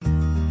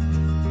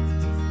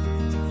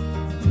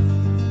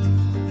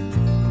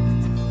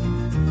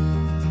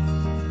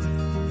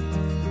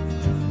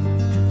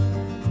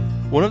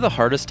One of the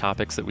hardest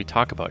topics that we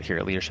talk about here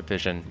at Leadership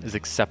Vision is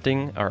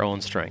accepting our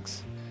own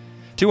strengths.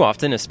 Too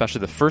often,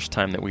 especially the first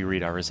time that we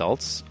read our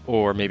results,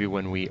 or maybe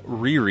when we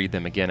reread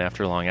them again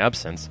after a long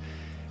absence,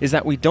 is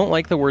that we don't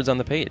like the words on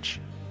the page.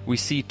 We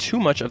see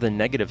too much of the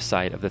negative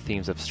side of the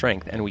themes of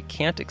strength, and we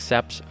can't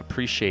accept,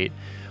 appreciate,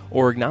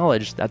 or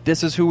acknowledge that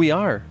this is who we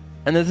are,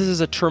 and that this is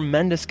a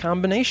tremendous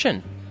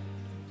combination.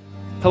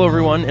 Hello,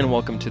 everyone, and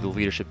welcome to the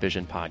Leadership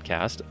Vision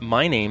podcast.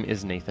 My name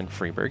is Nathan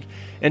Freeberg,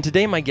 and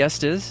today my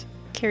guest is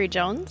Carrie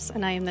Jones,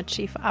 and I am the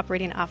Chief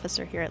Operating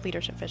Officer here at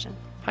Leadership Vision.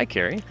 Hi,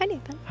 Carrie. Hi,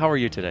 Nathan. How are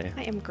you today?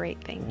 I am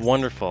great, thanks.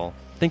 Wonderful.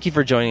 Thank you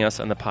for joining us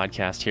on the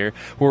podcast here,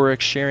 where we're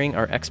sharing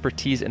our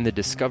expertise in the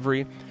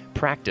discovery,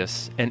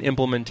 practice, and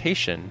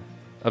implementation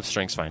of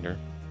StrengthsFinder.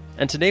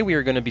 And today we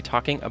are going to be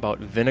talking about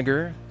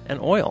vinegar and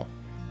oil.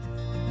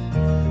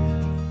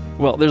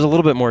 Well, there's a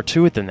little bit more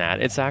to it than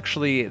that. It's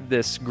actually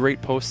this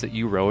great post that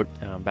you wrote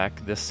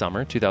back this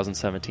summer,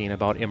 2017,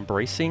 about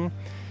embracing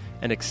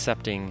and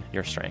accepting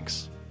your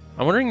strengths.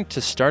 I'm wondering,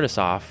 to start us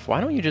off,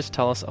 why don't you just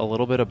tell us a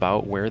little bit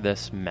about where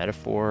this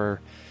metaphor,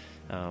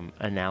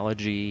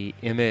 analogy,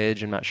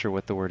 image, I'm not sure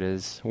what the word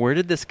is, where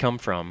did this come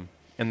from?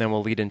 And then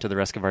we'll lead into the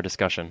rest of our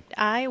discussion.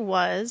 I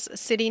was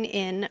sitting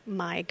in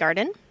my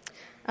garden,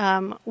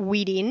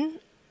 weeding,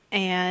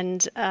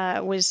 and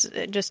was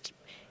just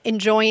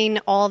enjoying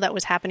all that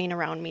was happening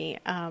around me.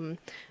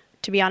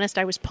 To be honest,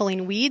 I was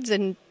pulling weeds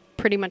and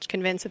pretty much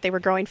convinced that they were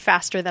growing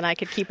faster than I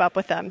could keep up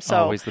with them. So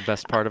always the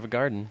best part of a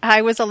garden.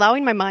 I was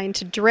allowing my mind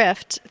to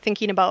drift,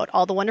 thinking about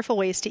all the wonderful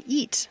ways to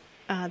eat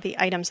the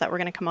items that were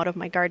going to come out of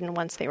my garden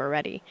once they were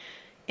ready.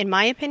 In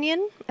my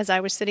opinion, as I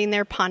was sitting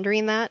there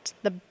pondering that,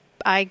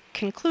 I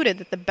concluded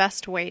that the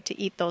best way to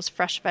eat those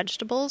fresh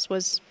vegetables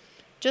was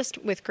just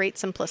with great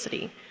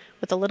simplicity,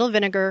 with a little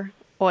vinegar,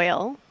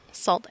 oil,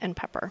 salt, and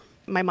pepper.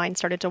 My mind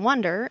started to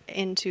wander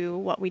into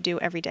what we do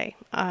every day,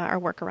 our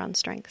work around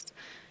strengths.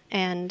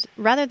 And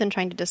rather than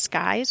trying to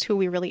disguise who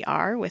we really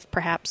are with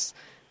perhaps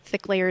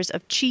thick layers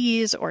of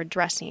cheese or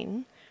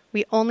dressing,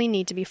 we only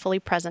need to be fully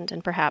present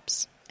and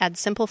perhaps add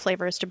simple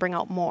flavors to bring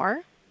out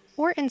more,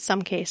 or in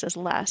some cases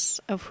less,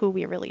 of who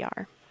we really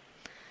are.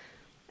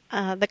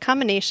 The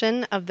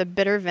combination of the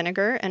bitter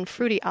vinegar and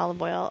fruity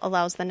olive oil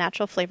allows the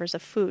natural flavors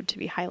of food to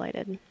be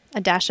highlighted.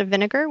 A dash of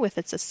vinegar with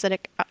its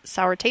acidic,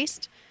 sour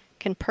taste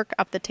can perk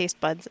up the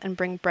taste buds and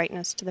bring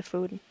brightness to the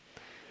food.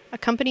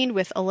 Accompanied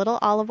with a little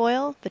olive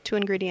oil, the two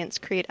ingredients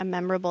create a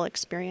memorable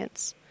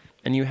experience.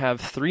 And you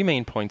have three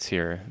main points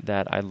here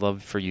that I'd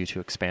love for you to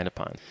expand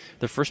upon.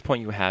 The first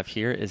point you have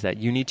here is that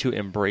you need to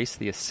embrace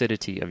the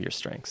acidity of your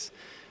strengths.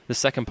 The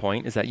second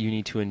point is that you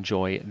need to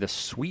enjoy the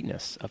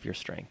sweetness of your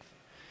strength.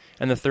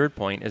 And the third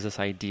point is this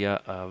idea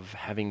of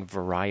having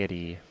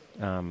variety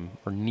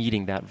or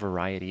needing that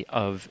variety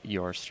of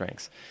your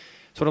strengths.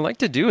 So what I'd like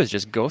to do is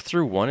just go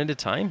through one at a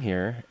time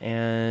here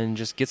and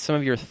just get some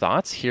of your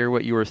thoughts, hear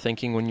what you were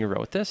thinking when you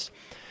wrote this,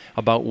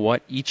 about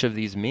what each of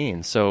these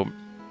means. So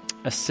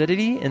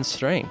acidity and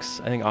strengths.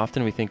 I think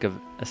often we think of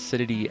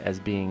acidity as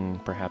being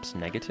perhaps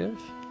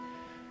negative.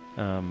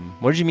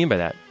 What did you mean by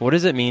that? What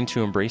does it mean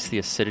to embrace the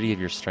acidity of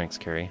your strengths,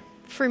 Carrie?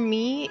 For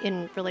me,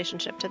 in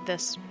relationship to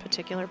this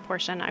particular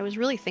portion, I was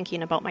really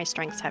thinking about my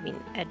strengths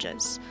having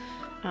edges.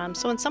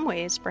 So in some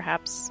ways,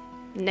 perhaps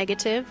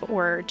negative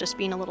or just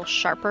being a little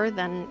sharper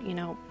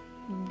than,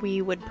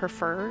 we would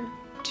prefer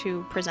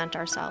to present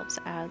ourselves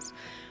as.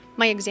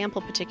 My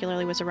example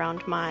particularly was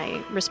around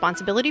my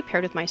responsibility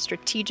paired with my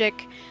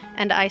strategic,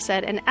 and I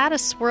said, and add a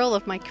swirl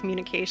of my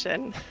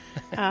communication.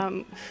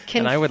 And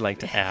I would like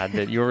to add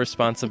that your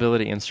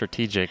responsibility and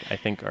strategic, I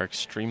think, are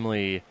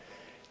extremely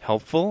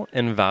helpful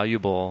and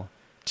valuable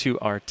to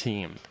our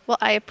team. Well,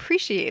 I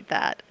appreciate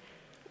that.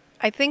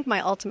 I think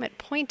my ultimate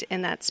point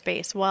in that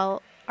space,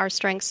 while our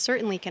strengths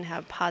certainly can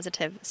have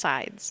positive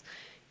sides,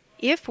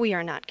 if we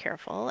are not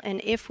careful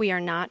and if we are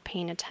not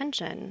paying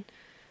attention,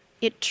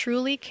 it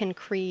truly can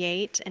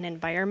create an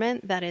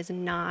environment that is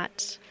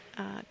not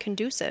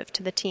conducive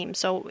to the team.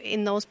 So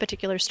in those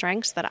particular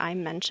strengths that I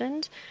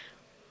mentioned,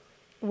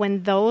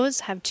 when those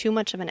have too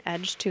much of an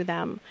edge to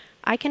them,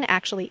 I can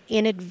actually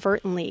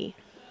inadvertently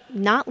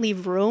not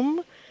leave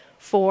room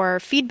for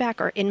feedback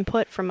or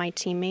input from my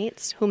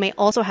teammates who may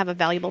also have a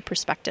valuable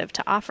perspective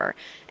to offer.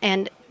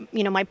 And,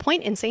 my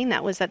point in saying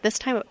that was that this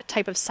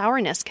type of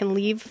sourness can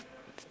leave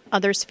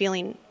others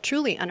feeling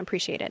truly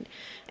unappreciated.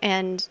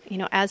 And,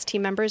 as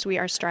team members, we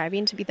are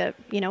striving to be the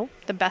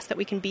best that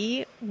we can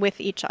be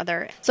with each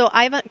other. So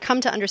I've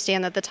come to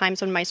understand that the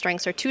times when my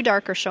strengths are too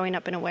dark or showing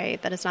up in a way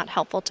that is not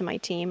helpful to my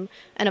team,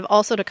 and have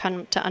also to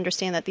come to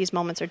understand that these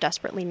moments are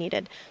desperately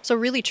needed. So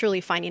really,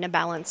 truly finding a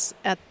balance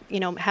at,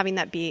 having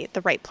that be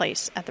the right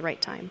place at the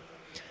right time.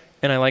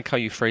 And I like how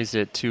you phrased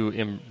it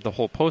too. The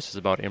whole post is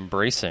about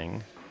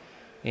embracing.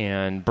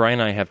 And Brian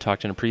and I have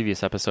talked in a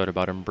previous episode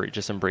about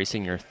just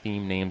embracing your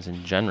theme names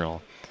in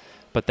general.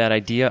 But that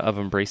idea of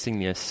embracing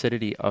the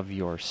acidity of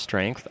your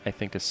strength, I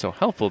think, is so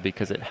helpful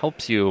because it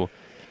helps you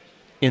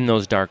in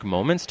those dark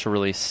moments to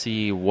really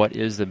see what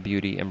is the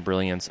beauty and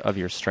brilliance of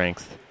your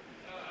strengths,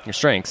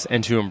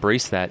 and to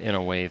embrace that in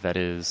a way that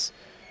is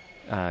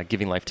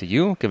giving life to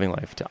you, giving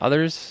life to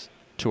others,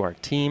 to our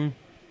team.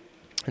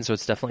 And so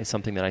it's definitely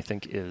something that I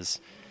think is,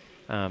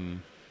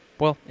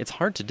 it's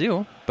hard to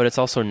do, but it's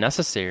also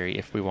necessary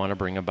if we want to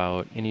bring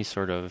about any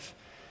sort of,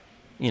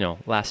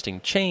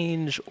 lasting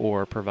change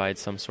or provide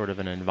some sort of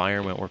an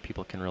environment where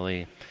people can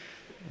really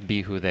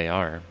be who they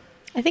are.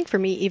 I think for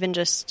me, even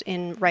just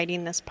in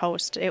writing this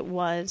post, it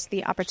was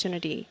the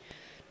opportunity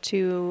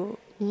to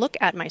look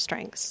at my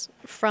strengths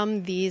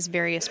from these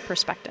various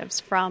perspectives,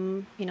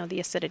 from,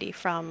 the acidity,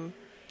 from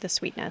the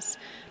sweetness,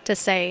 to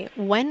say,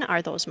 when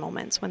are those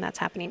moments when that's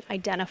happening,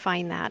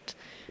 identifying that,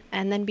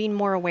 and then being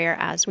more aware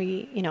as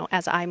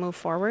as I move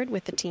forward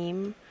with the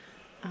team,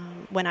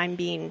 when I'm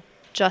being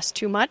just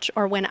too much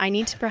or when I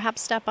need to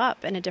perhaps step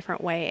up in a different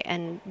way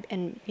and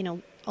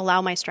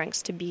allow my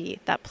strengths to be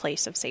that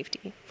place of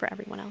safety for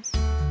everyone else.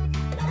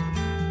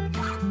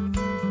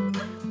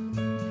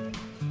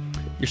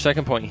 Your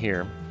second point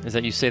here is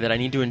that you say that I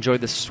need to enjoy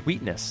the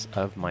sweetness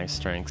of my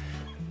strengths.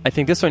 I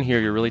think this one here,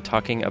 you're really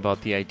talking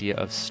about the idea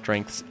of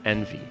strengths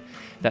envy.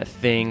 That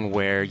thing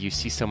where you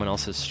see someone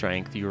else's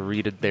strength, you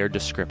read their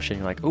description,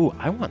 you're like, ooh,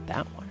 I want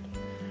that one.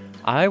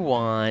 I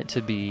want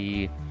to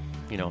be,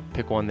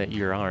 pick one that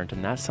you aren't,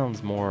 and that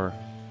sounds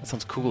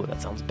cooler,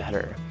 that sounds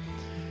better.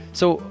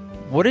 So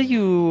what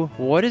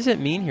does it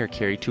mean here,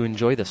 Carrie, to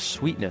enjoy the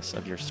sweetness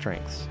of your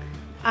strengths?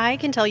 I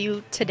can tell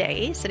you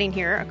today, sitting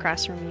here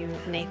across from you,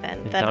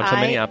 Nathan, that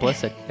downtown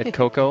Minneapolis at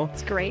Cocoa.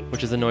 It's great.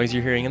 Which is the noise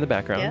you're hearing in the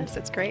background. Yes,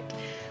 it's great.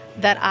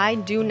 That I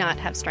do not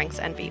have strengths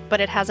envy,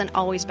 but it hasn't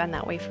always been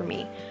that way for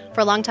me.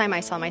 For a long time, I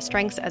saw my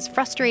strengths as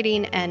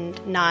frustrating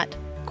and not,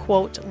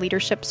 quote,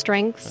 leadership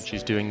strengths. And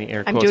she's doing the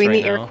air quotes. I'm doing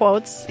right the now. air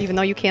quotes, even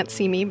though you can't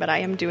see me, but I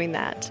am doing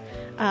that.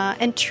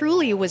 And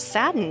truly was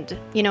saddened,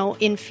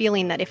 in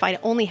feeling that if I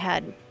only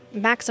had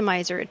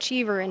maximizer,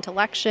 achiever,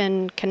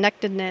 intellection,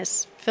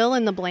 connectedness, fill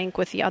in the blank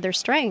with the other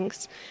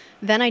strengths,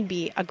 then I'd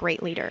be a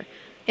great leader.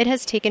 It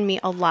has taken me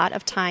a lot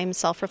of time,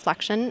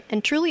 self-reflection,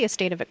 and truly a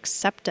state of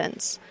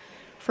acceptance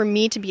for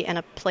me to be in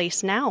a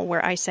place now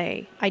where I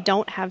say, I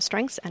don't have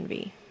strengths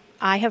envy.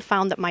 I have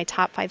found that my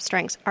top 5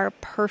 strengths are a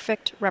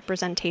perfect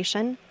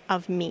representation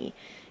of me.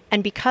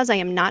 And because I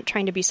am not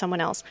trying to be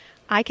someone else,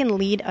 I can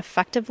lead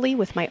effectively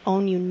with my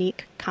own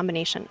unique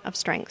combination of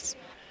strengths.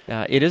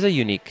 It is a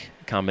unique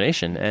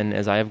combination, and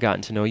as I have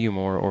gotten to know you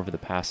more over the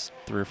past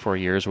 3 or 4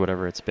 years,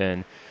 whatever it's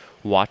been,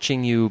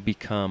 watching you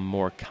become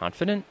more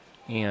confident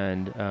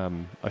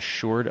and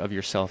assured of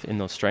yourself in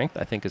those strengths,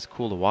 I think is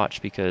cool to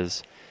watch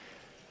because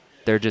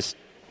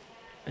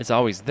it's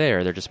always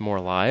there. They're just more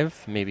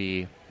alive.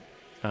 Maybe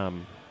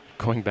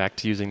going back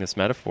to using this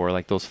metaphor,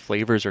 like those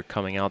flavors are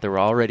coming out. They were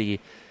already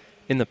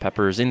in the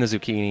peppers, in the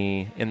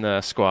zucchini, in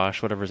the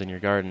squash, whatever's in your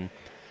garden.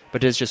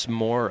 But it's just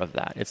more of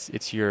that.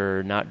 It's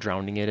you're not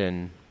drowning it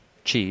in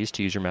cheese,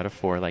 to use your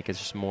metaphor. Like it's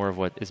just more of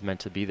what is meant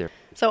to be there.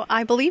 So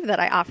I believe that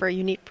I offer a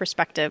unique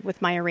perspective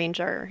with my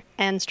arranger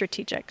and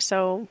strategic.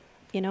 So,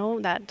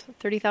 that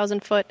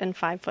 30,000 foot and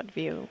 5 foot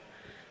view.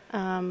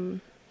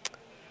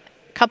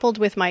 Coupled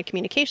with my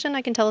communication,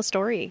 I can tell a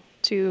story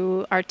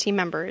to our team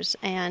members,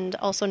 and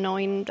also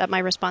knowing that my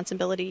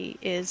responsibility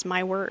is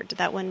my word,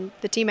 that when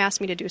the team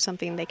asks me to do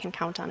something, they can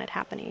count on it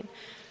happening.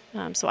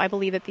 So I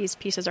believe that these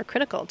pieces are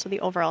critical to the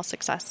overall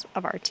success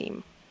of our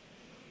team.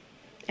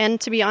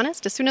 And to be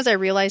honest, as soon as I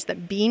realized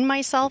that being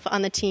myself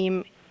on the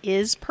team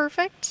is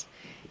perfect,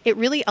 it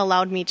really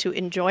allowed me to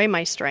enjoy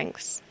my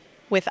strengths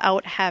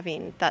without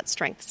having that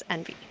strengths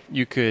envy.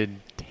 You could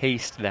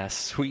taste that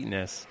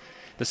sweetness,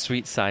 the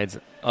sweet sides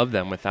of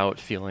them without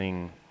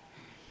feeling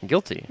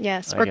guilty.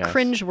 Yes, or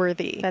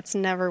cringeworthy. That's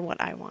never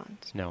what I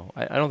want. No,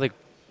 I don't think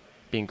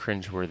being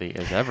cringeworthy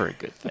is ever a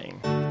good thing.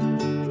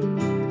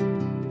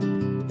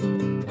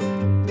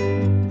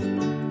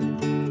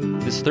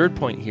 This third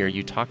point here,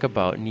 you talk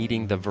about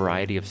needing the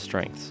variety of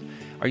strengths.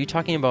 Are you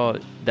talking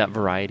about that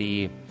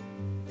variety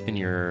in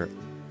your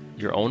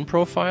own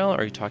profile?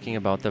 Are you talking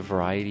about the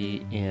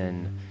variety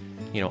in,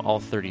 all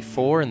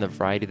 34 and the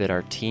variety that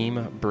our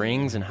team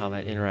brings and how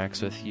that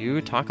interacts with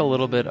you? Talk a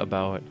little bit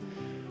about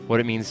what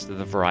it means to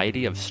the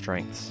variety of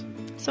strengths.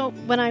 So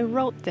when I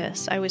wrote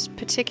this, I was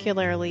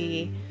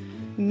particularly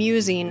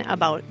musing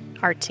about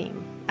our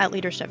team at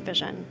Leadership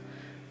Vision.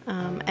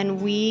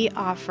 And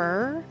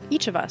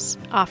each of us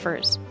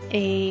offers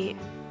a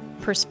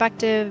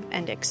perspective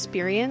and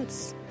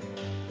experience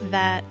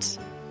that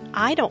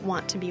I don't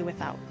want to be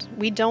without.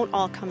 We don't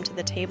all come to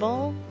the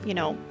table,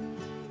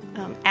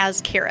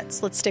 as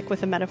carrots. Let's stick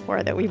with the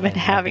metaphor that we've been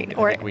having.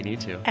 I think we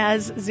need to.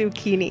 As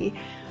zucchini.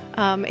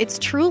 It's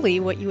truly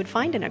what you would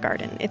find in a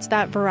garden. It's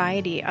that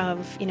variety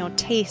of,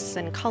 tastes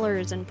and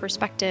colors and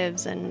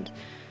perspectives and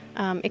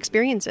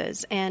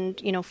experiences.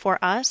 And, for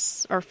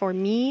us, or for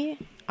me,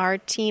 our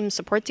team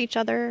supports each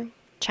other,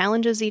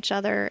 challenges each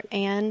other,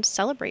 and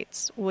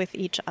celebrates with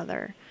each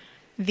other.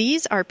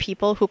 These are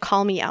people who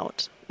call me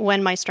out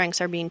when my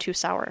strengths are being too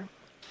sour,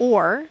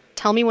 or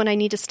tell me when I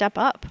need to step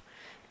up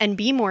and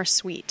be more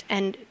sweet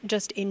and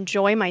just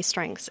enjoy my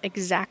strengths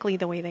exactly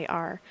the way they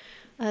are.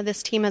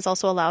 This team has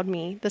also allowed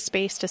me the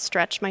space to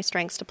stretch my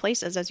strengths to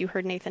places. As you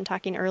heard Nathan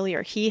talking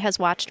earlier, he has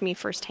watched me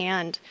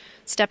firsthand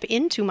step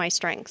into my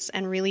strengths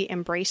and really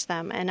embrace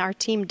them. And our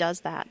team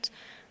does that.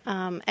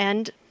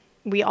 And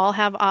we all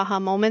have aha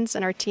moments,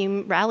 and our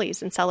team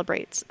rallies and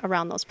celebrates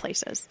around those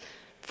places.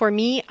 For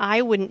me,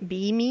 I wouldn't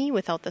be me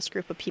without this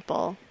group of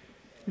people,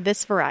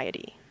 this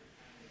variety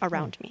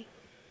around me.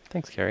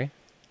 Thanks, Carrie.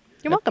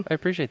 You're welcome. I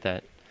appreciate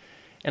that.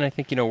 And I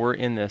think, we're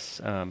in this,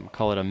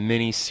 call it a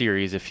mini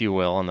series, if you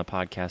will, on the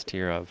podcast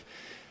here of,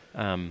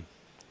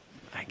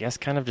 I guess,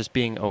 kind of just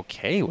being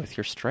okay with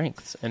your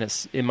strengths. And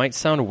it might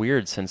sound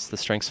weird since the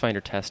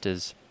StrengthsFinder test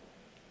is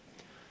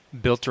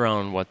built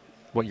around what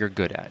you're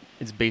good at.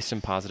 It's based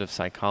in positive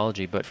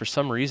psychology. But for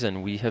some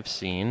reason, we have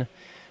seen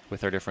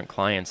with our different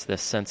clients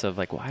this sense of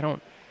like, well, I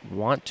don't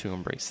want to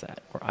embrace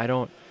that. Or I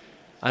don't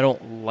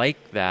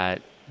like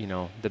that,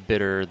 the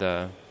bitter,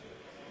 the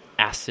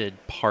acid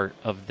part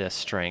of this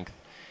strength.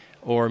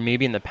 Or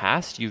maybe in the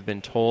past you've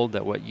been told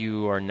that what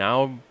you're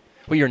now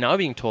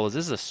being told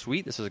is this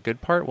is a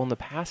good part. Well, in the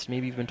past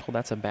maybe you've been told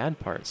that's a bad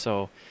part.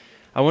 So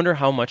I wonder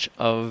how much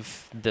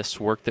of this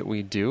work that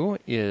we do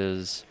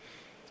is,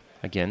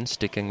 again,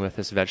 sticking with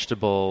this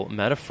vegetable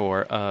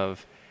metaphor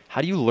of how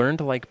do you learn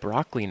to like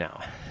broccoli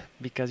now?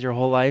 Because your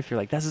whole life you're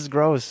like, this is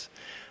gross.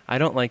 I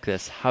don't like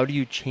this. How do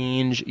you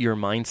change your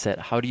mindset?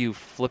 How do you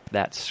flip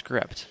that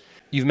script?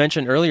 You've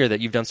mentioned earlier that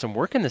you've done some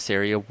work in this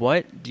area.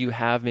 What do you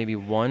have, maybe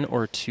one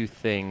or two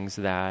things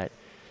that,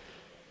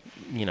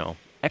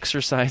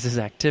 exercises,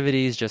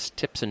 activities, just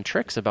tips and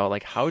tricks about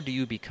like how do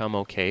you become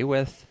okay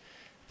with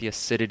the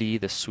acidity,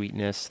 the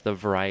sweetness, the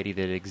variety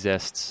that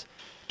exists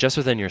just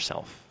within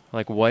yourself?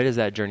 Like what has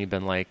that journey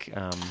been like,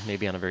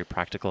 maybe on a very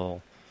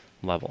practical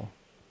level?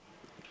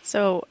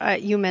 So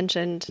you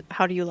mentioned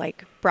how do you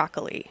like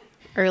broccoli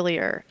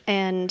earlier,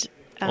 and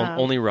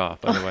only raw,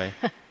 by the way.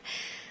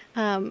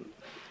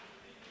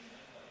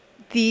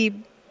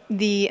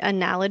 The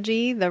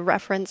analogy, the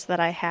reference that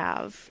I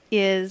have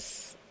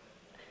is,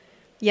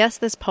 yes,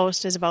 this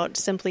post is about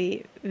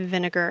simply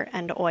vinegar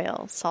and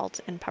oil,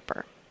 salt and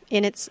pepper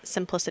in its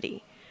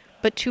simplicity.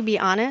 But to be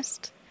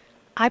honest,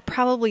 I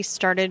probably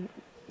started,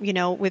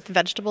 with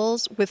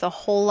vegetables with a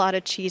whole lot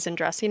of cheese and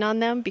dressing on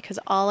them because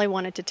all I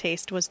wanted to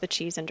taste was the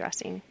cheese and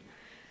dressing,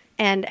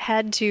 and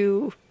had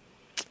to,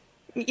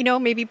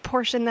 maybe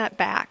portion that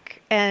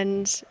back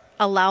and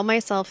allow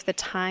myself the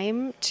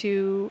time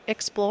to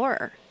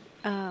explore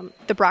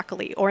the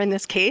broccoli, or in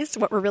this case,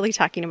 what we're really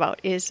talking about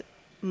is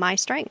my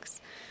strengths.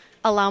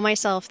 Allow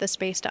myself the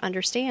space to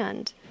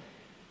understand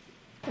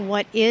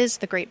what is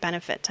the great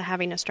benefit to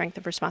having a strength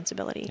of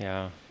responsibility.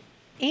 Yeah.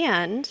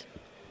 And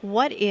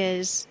what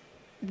is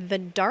the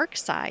dark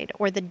side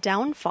or the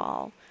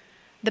downfall,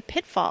 the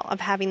pitfall of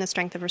having the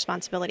strength of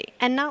responsibility,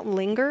 and not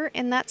linger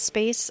in that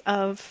space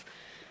of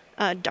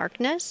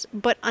darkness,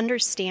 but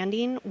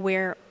understanding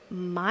where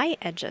my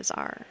edges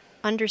are,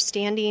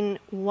 understanding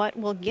what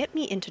will get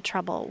me into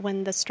trouble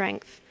when the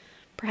strength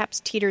perhaps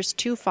teeters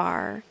too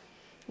far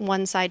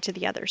one side to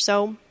the other.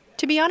 So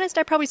to be honest,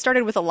 I probably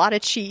started with a lot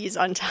of cheese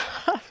on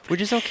top.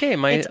 Which is okay.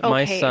 My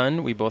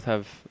son, we both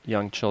have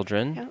young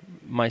children. Yep.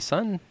 My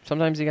son,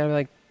 sometimes you got to be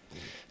like,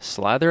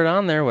 slather it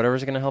on there,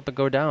 whatever's going to help it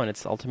go down.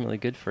 It's ultimately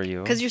good for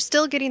you. Because you're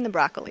still getting the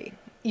broccoli.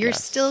 You're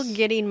still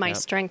getting my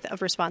strength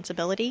of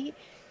responsibility.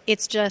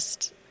 It's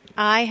just,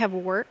 I have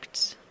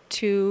worked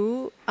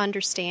to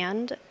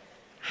understand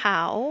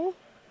how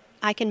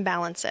I can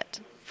balance it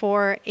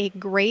for a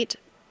great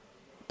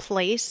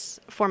place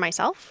for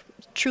myself,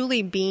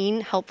 truly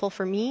being helpful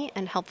for me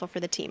and helpful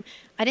for the team.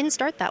 I didn't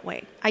start that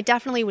way. I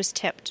definitely was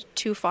tipped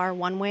too far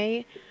one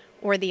way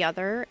or the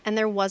other, and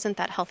there wasn't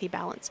that healthy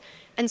balance.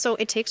 And so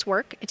it takes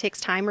work, it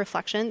takes time,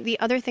 reflection. The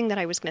other thing that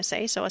I was going to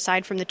say, so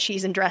aside from the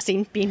cheese and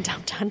dressing being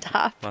dumped on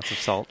top. Lots of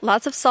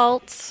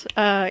salt,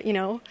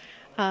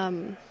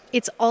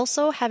 it's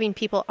also having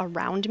people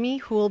around me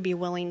who will be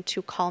willing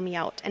to call me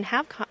out and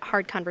have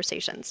hard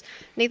conversations.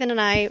 Nathan and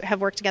I have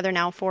worked together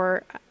now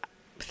for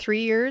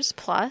 3 years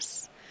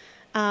plus.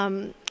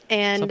 And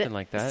something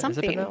like that. Has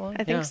it been that long?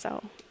 I think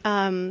so.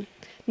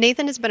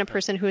 Nathan has been a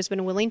person who has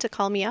been willing to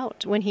call me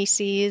out when he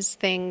sees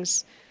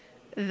things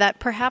that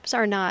perhaps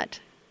are not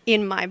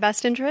in my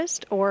best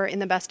interest or in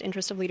the best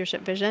interest of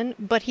leadership vision,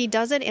 but he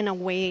does it in a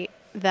way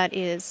that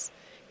is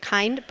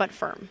kind but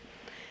firm.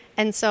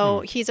 And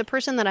so he's a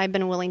person that I've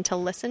been willing to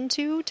listen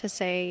to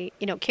say,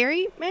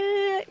 Carrie,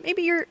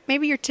 maybe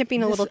you're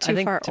tipping a little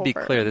too far over. To be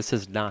clear, this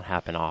does not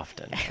happen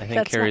often. I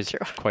think Carrie's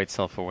quite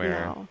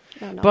self-aware.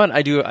 No.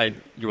 But you're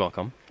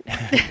welcome.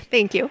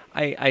 Thank you.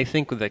 I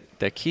think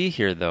the key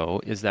here,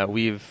 though, is that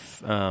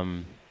we've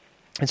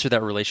answered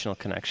that relational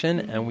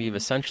connection, and we've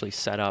essentially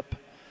set up,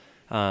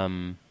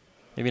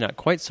 maybe not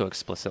quite so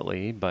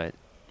explicitly, but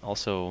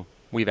also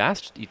we've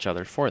asked each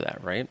other for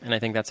that, right? And I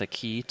think that's a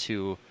key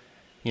to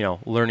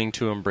learning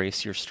to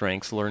embrace your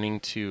strengths,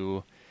 learning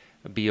to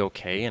be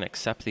okay and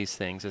accept these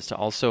things, is to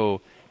also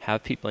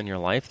have people in your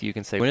life that you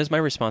can say, when is my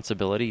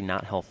responsibility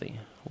not healthy?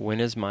 When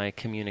is my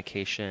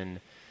communication,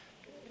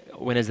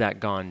 when has that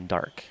gone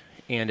dark?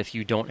 And if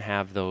you don't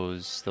have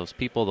those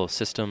people, those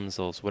systems,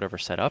 those whatever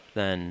set up,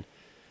 then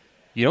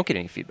you don't get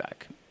any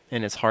feedback.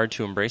 And it's hard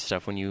to embrace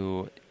stuff when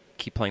you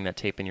keep playing that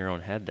tape in your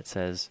own head that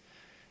says,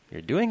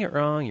 you're doing it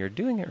wrong, you're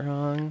doing it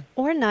wrong.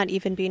 Or not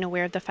even being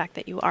aware of the fact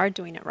that you are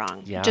doing it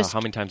wrong. Yeah, Just,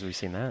 how many times have we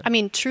seen that? I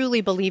mean,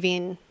 truly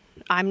believing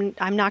I'm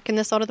knocking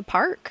this out of the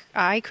park.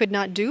 I could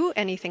not do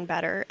anything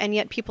better. And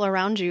yet people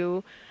around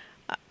you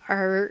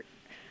are,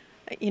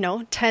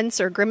 tense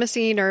or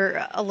grimacing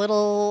or a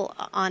little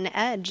on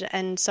edge.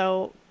 And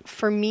so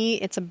for me,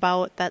 it's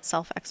about that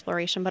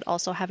self-exploration, but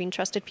also having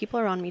trusted people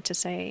around me to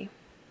say,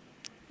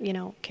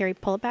 Carrie,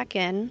 pull it back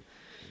in.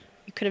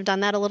 You could have done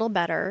that a little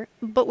better,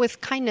 but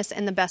with kindness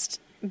and the best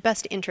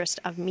interest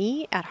of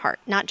me at heart,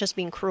 not just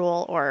being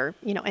cruel or,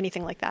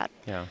 anything like that.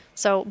 Yeah.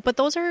 So, but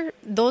those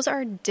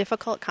are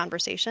difficult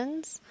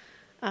conversations.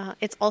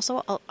 It's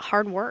also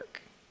hard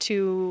work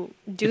to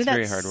do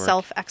that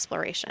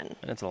self-exploration.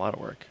 And it's a lot of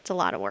work. It's a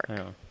lot of work.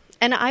 Yeah.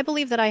 And I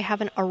believe that I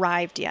haven't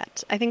arrived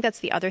yet. I think that's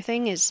the other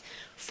thing is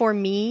for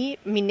me,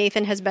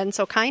 Nathan has been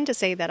so kind to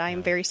say that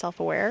I'm very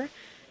self-aware,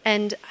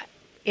 and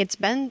it's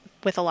been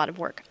with a lot of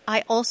work.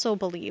 I also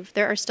believe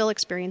there are still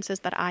experiences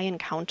that I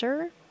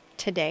encounter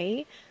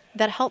today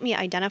that help me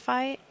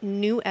identify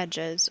new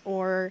edges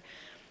or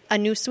a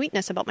new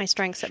sweetness about my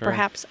strengths that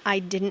perhaps I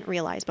didn't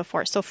realize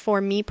before. So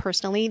for me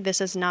personally, this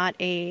is not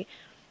a,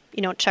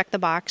 check the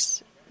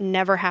box,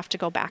 never have to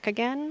go back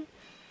again.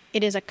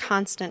 It is a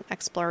constant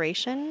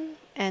exploration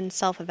and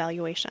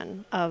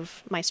self-evaluation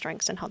of my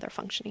strengths and how they're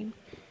functioning.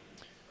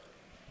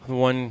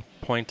 One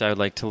point I would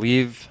like to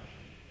leave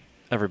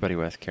everybody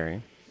with,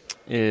 Carrie,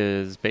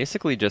 is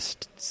basically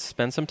just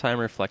spend some time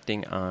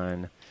reflecting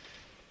on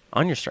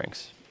your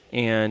strengths,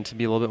 and to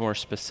be a little bit more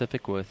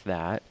specific with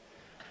that,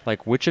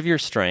 like which of your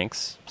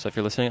strengths, so if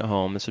you're listening at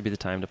home, this would be the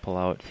time to pull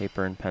out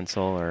paper and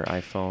pencil or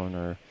iPhone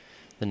or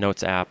the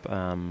Notes app,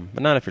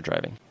 but not if you're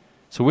driving.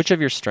 So which of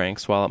your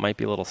strengths, while it might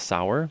be a little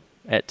sour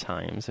at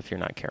times if you're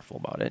not careful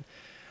about it,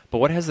 but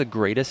what has the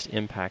greatest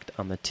impact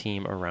on the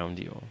team around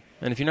you?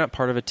 And if you're not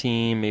part of a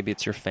team, maybe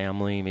it's your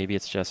family, maybe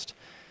it's just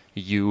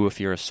you if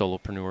you're a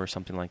solopreneur or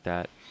something like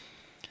that.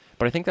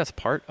 But I think that's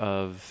part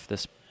of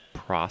this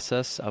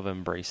process of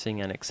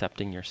embracing and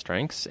accepting your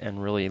strengths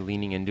and really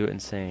leaning into it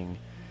and saying,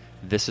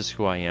 this is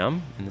who I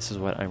am and this is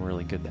what I'm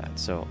really good at.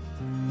 So,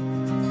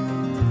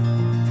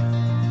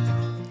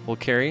 well,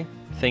 Carrie,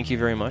 thank you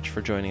very much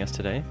for joining us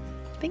today.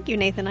 Thank you,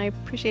 Nathan. I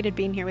appreciated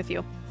being here with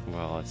you.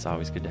 Well, it's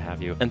always good to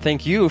have you. And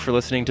thank you for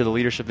listening to the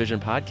Leadership Vision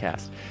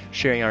podcast,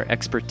 sharing our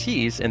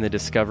expertise in the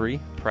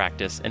discovery,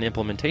 practice, and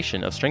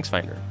implementation of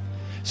StrengthsFinder.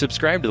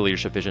 Subscribe to the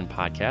Leadership Vision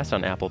podcast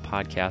on Apple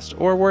Podcasts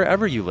or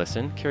wherever you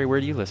listen. Carrie,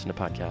 where do you listen to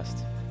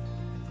podcasts?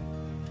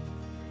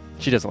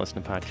 She doesn't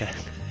listen to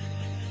podcasts.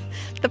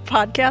 The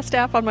podcast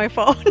app on my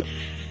phone.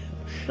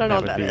 I don't know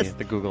what that is. That would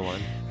be the Google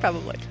one.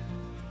 Probably.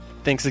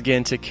 Thanks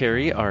again to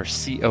Carrie, our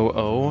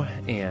COO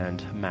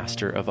and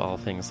master of all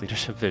things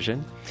Leadership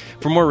Vision.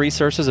 For more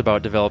resources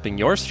about developing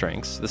your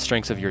strengths, the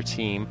strengths of your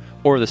team,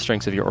 or the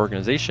strengths of your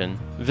organization,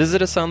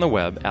 visit us on the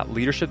web at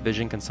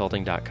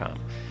leadershipvisionconsulting.com.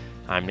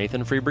 I'm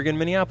Nathan Freeberg in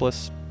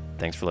Minneapolis.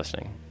 Thanks for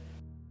listening.